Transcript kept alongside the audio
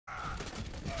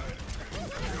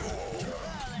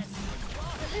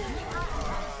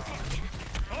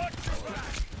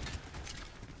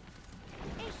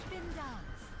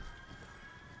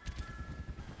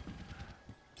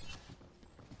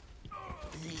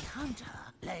hunter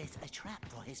lays a trap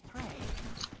for his prey.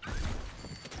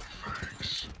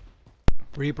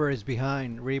 Reaper is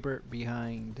behind. Reaper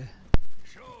behind.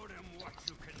 Show them what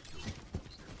you can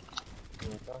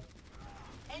do.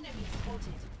 Enemy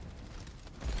spotted.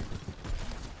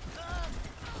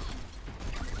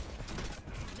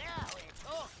 Now it's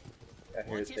off. I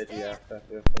hear his dead ass back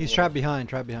there. He's trapped behind.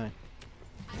 Trapped behind.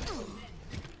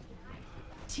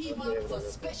 Team up for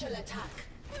special attack.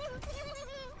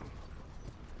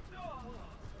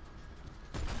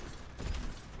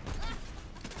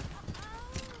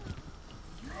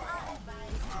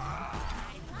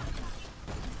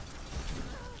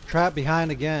 Trap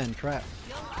behind again. Trap.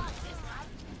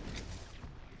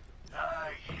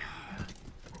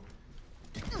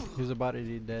 He's about to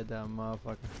be dead, that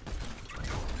motherfucker.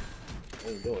 I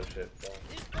ain't doing shit, so.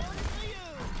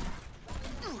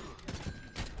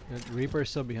 The Reaper's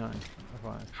still behind.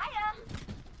 Fine.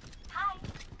 Hi.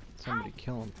 Somebody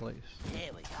kill him, please.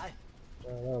 Here we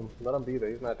go. Let him be there.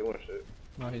 He's not doing shit.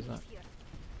 No, he's not.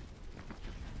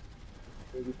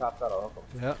 Maybe he pops out, I'll help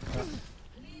him. Yep.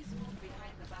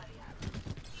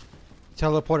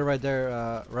 Teleported right there,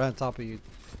 right on top of you,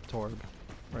 Torb.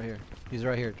 Right here. He's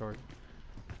right here, Torb.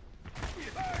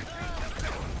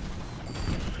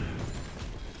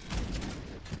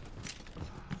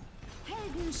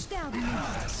 Helden sterben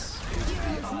nicht.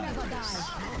 Heroes never die.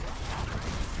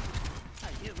 Oh,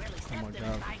 you really Oh stepped my in god.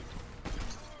 it, mate.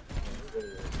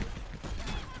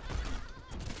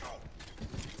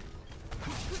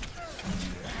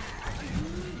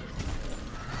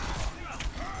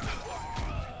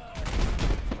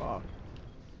 Fuck.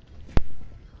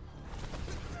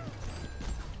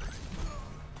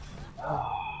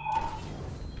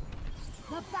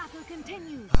 The battle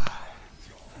continues.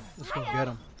 Let's go get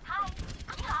him.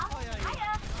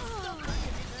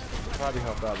 Probably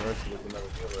help out Mercy with another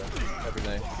healer every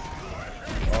night.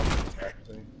 Awesome,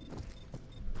 actually.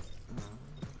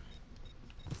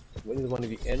 We need one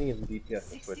of any of the DPS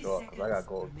to switch off because I got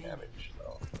gold damage.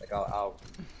 So, like, I'll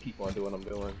keep on doing what I'm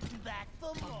doing. Back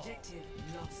for more. Objective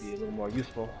lost. Be a little more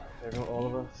useful to everyone, all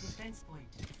of us. Defense point.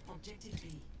 Objective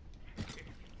B.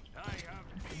 I have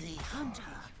The hunter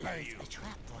lays a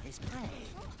trap for his prey.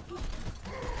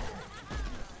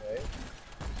 Okay.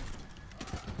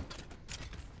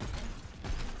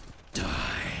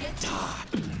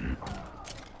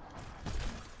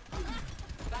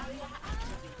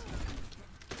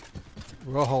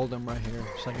 We'll hold him right here.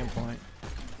 Second point.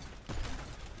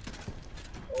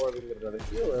 Or we can get another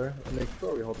healer and make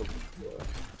sure we hold them.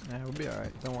 Yeah, we'll be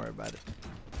alright. Don't worry about it.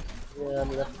 Yeah, I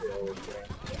mean, that's the always thing.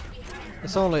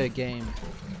 It's only a game.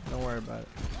 Don't worry about it.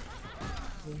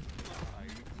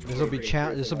 This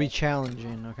will be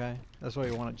challenging, okay? That's why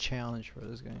you want a challenge for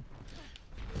this game.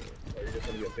 Or you're just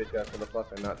gonna get bitch ass for the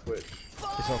fuck and not switch.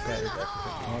 It's okay.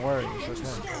 Don't worry. It's okay.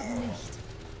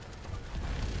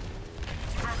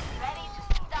 I'm ready to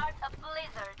start a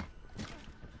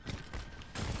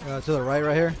blizzard. To the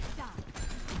right here.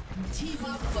 Team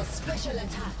up for special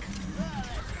attack.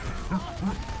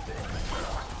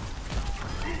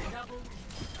 Double,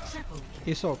 triple.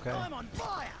 He's okay. I'm on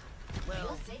fire.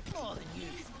 Well, more than you.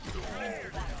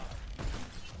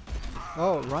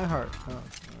 Oh, Reinhardt. Oh,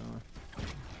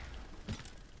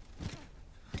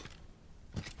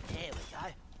 Here we go.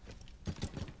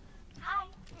 Hi.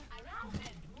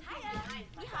 Hiya.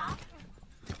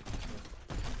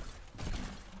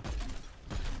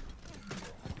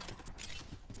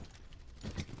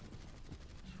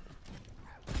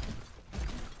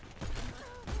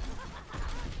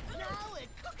 Now we're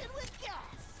cooking with gas.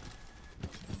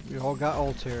 we all got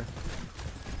ults here.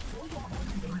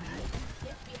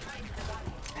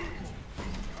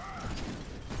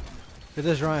 Get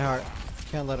this Reinhardt.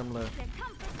 Can't let him live.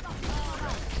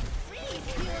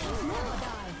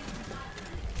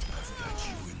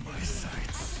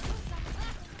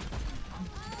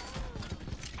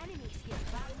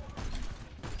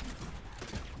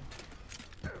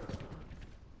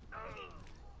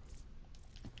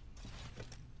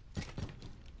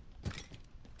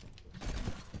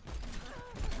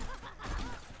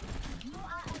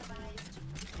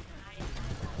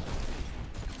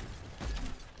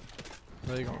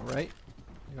 Where you going, right?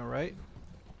 You going right?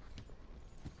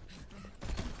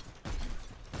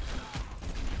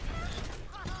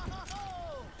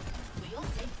 For your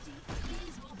safety,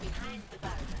 please move behind the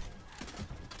barrier.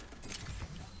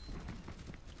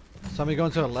 Somebody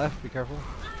going to the left, be careful.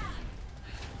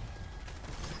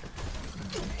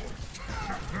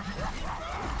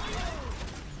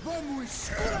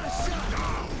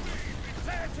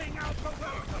 setting out the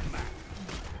welcome mat.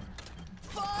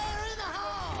 Fire in the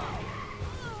hole!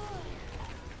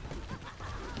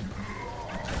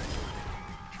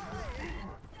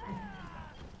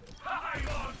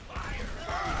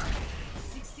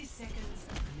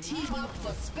 up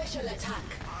for special attack.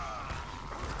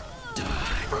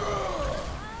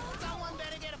 Someone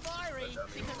better get a fiery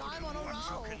because I'm on a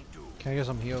roll. Can I get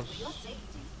some heals? For your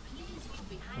safety, please move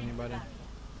behind Anybody? the barrier.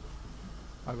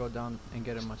 I'll go down and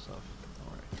get it myself.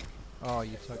 Alright. Oh,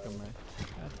 you took him, man.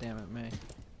 God damn it, man.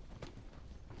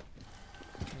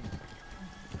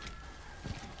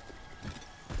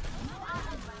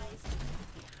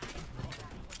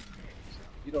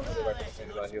 You don't have the right to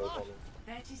complain about heals, homie.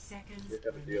 30 seconds. You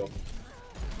have a deal.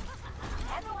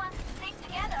 Everyone, stick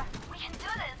together. We can do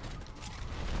this.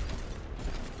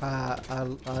 I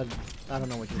don't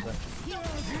know what you said.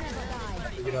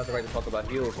 You don't have the right to talk about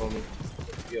heals, homie.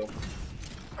 Deal.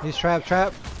 He's trapped,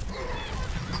 trap.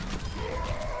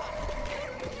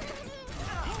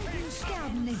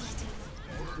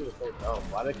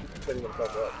 Why do they keep putting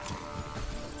themselves up?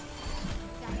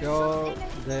 Yo,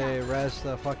 they res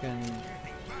the fucking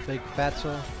big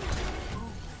fatso.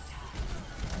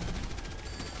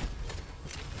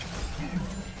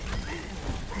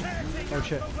 Oh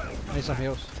shit, I need some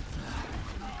heals.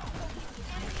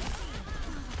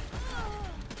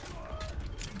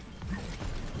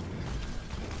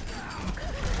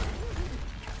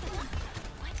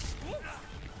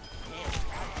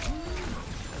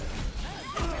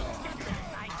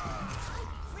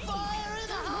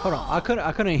 Hold on,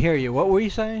 I couldn't hear you. What were you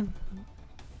saying?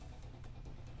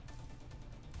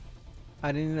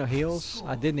 I didn't know heals.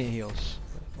 I did need heals.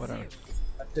 Whatever.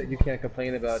 I said you can't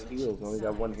complain about heals. We only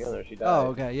got one healer. She died. Oh,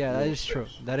 okay. Yeah, that is true.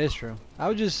 That is true.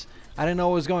 I didn't know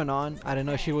what was going on. I didn't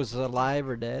know she was alive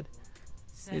or dead.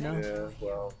 You know? Yeah,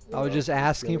 well. I was just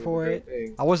asking for it.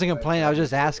 Thing. I wasn't complaining. I was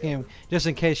just asking just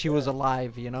in case she was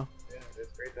alive, you know? Yeah,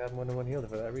 it's great to have more than one healer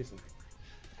for that reason.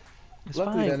 It's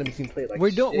Luckily, the fine. enemy team played like We're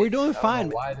shit. doing I don't fine.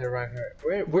 know why they're right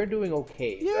here. We're doing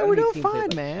okay. The Yeah, enemy we're doing team played fine,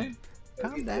 like man. shit.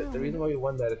 Calm The down. reason why we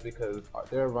won that is because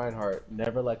their Reinhardt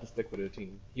never liked to stick with a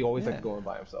team. He always liked going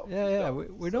by himself. Yeah, yeah.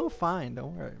 We're doing fine.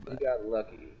 Don't worry We about it. got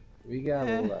lucky. We got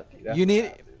Yeah. lucky. That's You what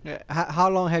need. happened. How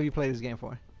long have you played this game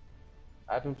for?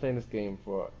 I've been playing this game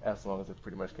for as long as it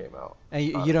pretty much came out. And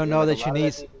you don't know Like, that you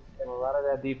need. a lot of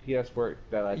that DPS work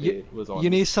that I You, did was on. you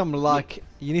need some luck.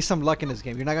 You need some luck in this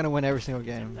game. You're not gonna win every single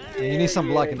game. You need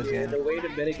some luck in this game. The way to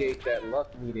mitigate that luck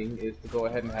needing is to go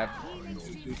ahead and have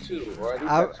 2-2, or at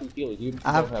least I've- have 2 healers. You don't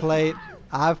I've have played. two.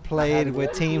 I've played Having with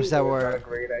one teams that healer is not a were.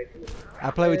 great idea.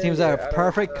 I played with teams that Yeah, are I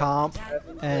perfect don't- comp,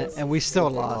 and we still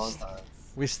for a long lost. time.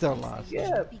 We still lost.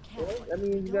 Yeah, well, I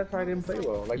mean, you guys probably didn't play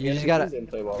well. Like, You the just enemy gotta. team didn't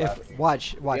play well last If game.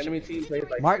 watch, The watch. enemy team played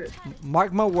like Mark, shit.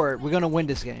 mark my word. We're gonna win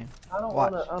this game. I don't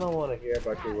watch. wanna hear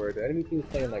about your word. The enemy team's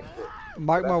playing like shit.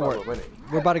 Mark That's my why word. we're winning.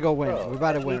 We're about to go win. Bro, We're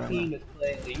about to the win enemy right team is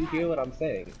playing. You hear what I'm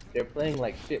saying? They're playing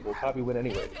like shit. We'll probably win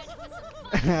anyway.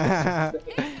 now.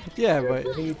 Yeah, but The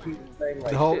enemy team is playing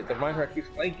like the whole- shit. The Reinhardt keeps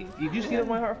flanking. Did you see the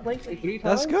Reinhardt flank like 3 times?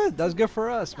 that's good. That's good for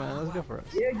us, man. That's good for us.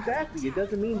 Yeah, exactly. It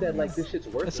doesn't mean that like this shit's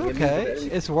working. It's It means okay. that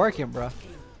enemy- It's working, bro.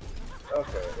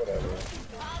 Okay, whatever.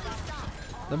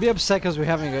 Don't be upset because we're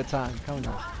having a good time. Come on.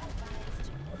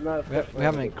 I'm not We're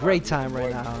having a great time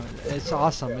right now. It's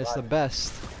awesome. It's the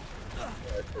best.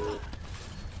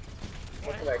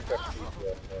 What can I expect from these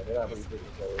guys, man? They're not really good at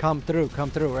each other. Come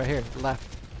through right here,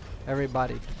 left.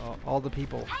 Everybody, all the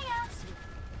people.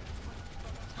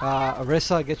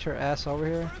 Arissa, get your ass over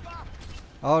here.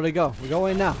 Oh, they go. We're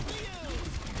going now.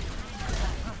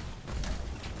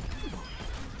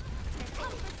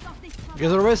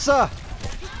 Get Arissa.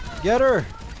 Get her.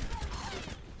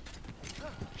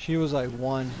 She was like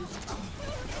 1.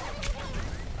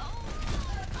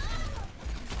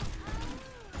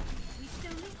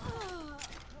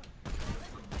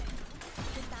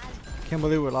 Can't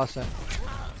believe we lost that.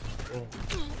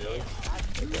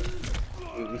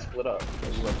 We split up.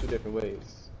 We went 2 different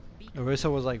ways.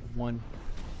 Arissa was like 1.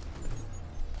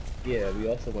 Yeah,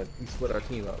 we split our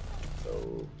team up.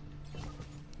 So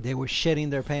They were shitting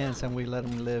their pants and we let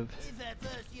them live. If at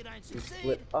first you don't we succeed,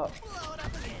 split up. blow it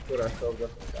up again. Put ourselves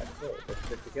up in the back foot. Let's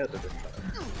stick together this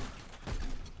time.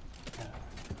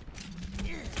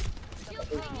 I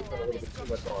think we put a little bit too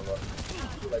much on us. I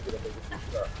feel like it'll make it too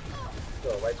sharp. So,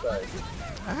 right side.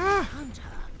 Ah! Hunter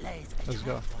lays a Let's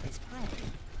go. trap for his prey.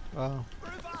 Wow.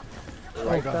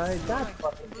 Right God. side. That's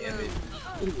fucking damage.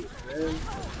 Ooh, man.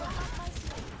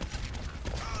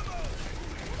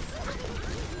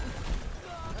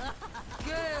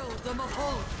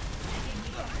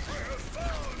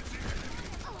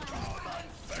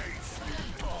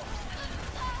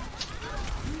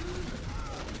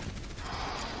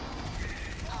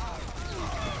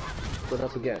 Split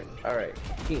up again. Alright.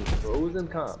 Team, pros and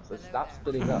cons. Let's stop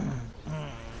splitting up.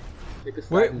 Pick a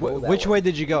side and go that Which way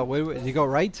did you go? Did you go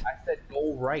right? I said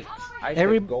go right. I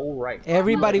Every- said go right.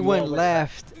 Everybody You went all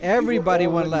left. You Everybody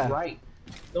were went already left. Right.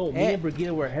 No, me and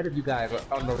Brigida were ahead of you guys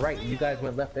on the right, and you guys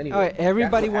went left anyway. Alright,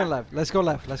 everybody That's what went left. Let's go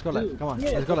left. Let's go left. Dude, Come on.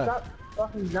 yeah, Let's go so left.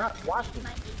 Stop fucking not watching.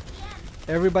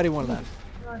 Everybody went left.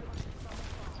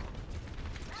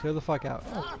 Chill the fuck out.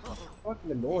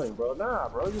 Fucking annoying, bro. Nah,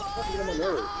 bro, you're fucking on my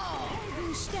nerves.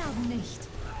 Helden sterben nicht.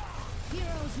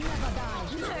 Heroes never die.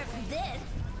 Nerf this.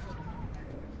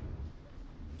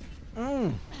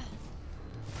 Mm.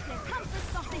 Der Kampf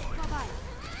ist noch nicht vorbei.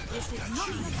 This is not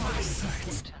the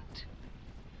fight.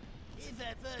 If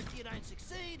at first you don't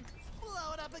succeed,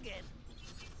 blow it up again.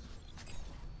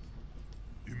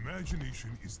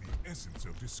 Imagination is the essence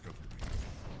of discovery.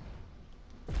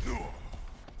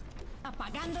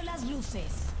 Apagando las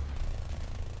luces.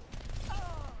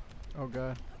 Oh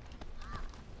god.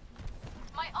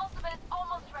 My ultimate is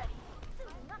almost ready.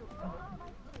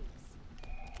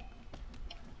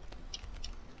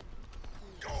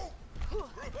 Go!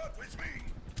 Revert with me!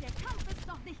 Der Kampf ist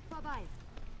noch nicht vorbei.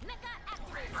 Mecha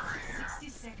activated. 60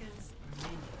 seconds.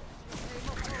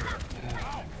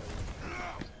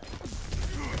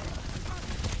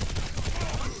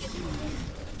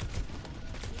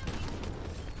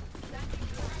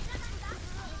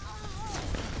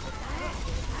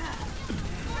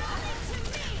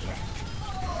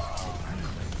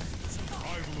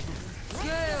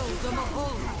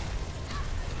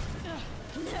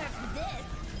 Nerf this.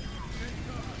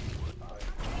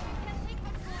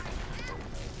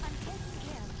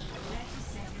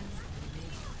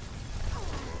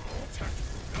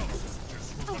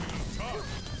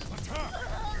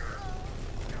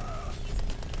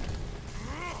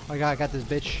 Oh god, I got this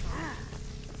bitch.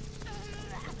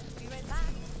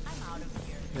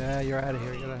 Yeah, you're out of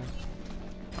here. Get out of here.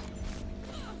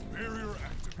 Barrier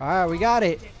active. Alright, we got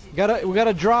it. We got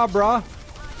a draw, brah.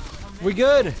 We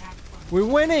good. We're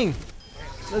winning.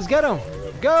 Let's get him.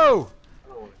 Go.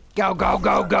 Go, go,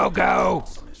 go, go, go.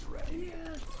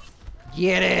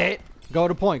 Get it. Go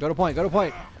to point. Go to point. Go to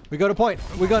point. We go to point.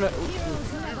 We're gonna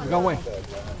win.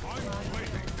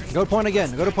 Go to point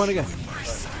again. Go to point again.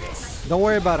 Don't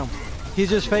worry about him. He's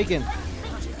just faking.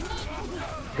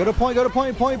 Go to point. Go to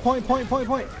point. Point. Point. Point. Point.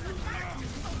 Point.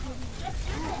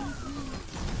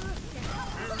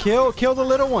 Kill the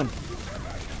little one.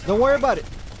 Don't worry about it.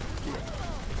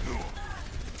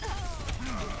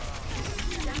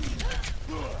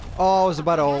 Oh, I was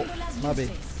about to ult. My bad.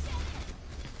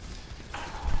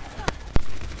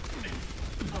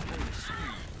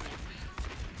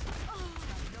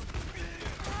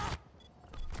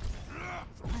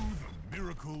 Through the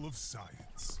miracle of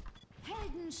science.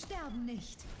 Helden sterben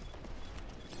nicht.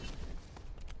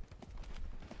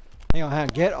 Hang on,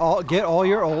 get all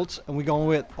your ults, and we going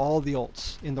with all the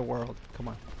ults in the world. Come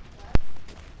on.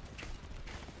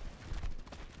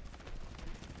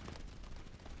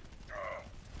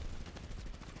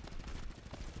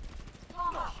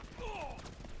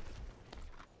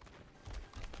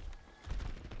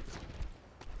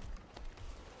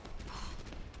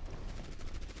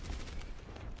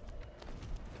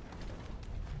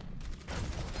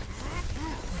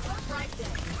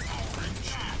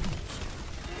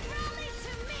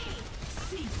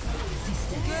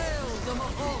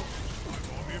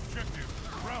 On the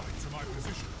objective, rally to my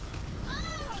position.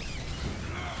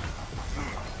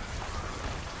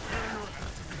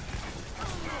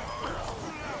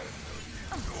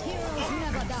 Heroes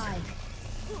never die.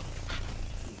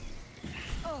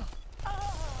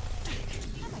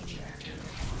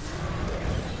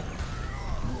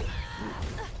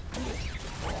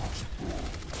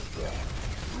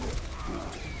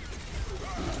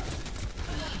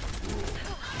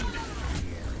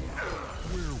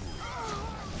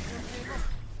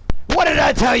 What did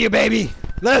I tell you, baby?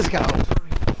 Let's go.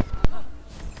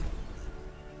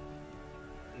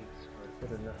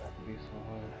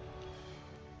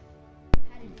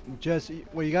 Just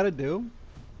what you gotta do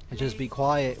is just be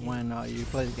quiet when you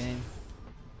play the game.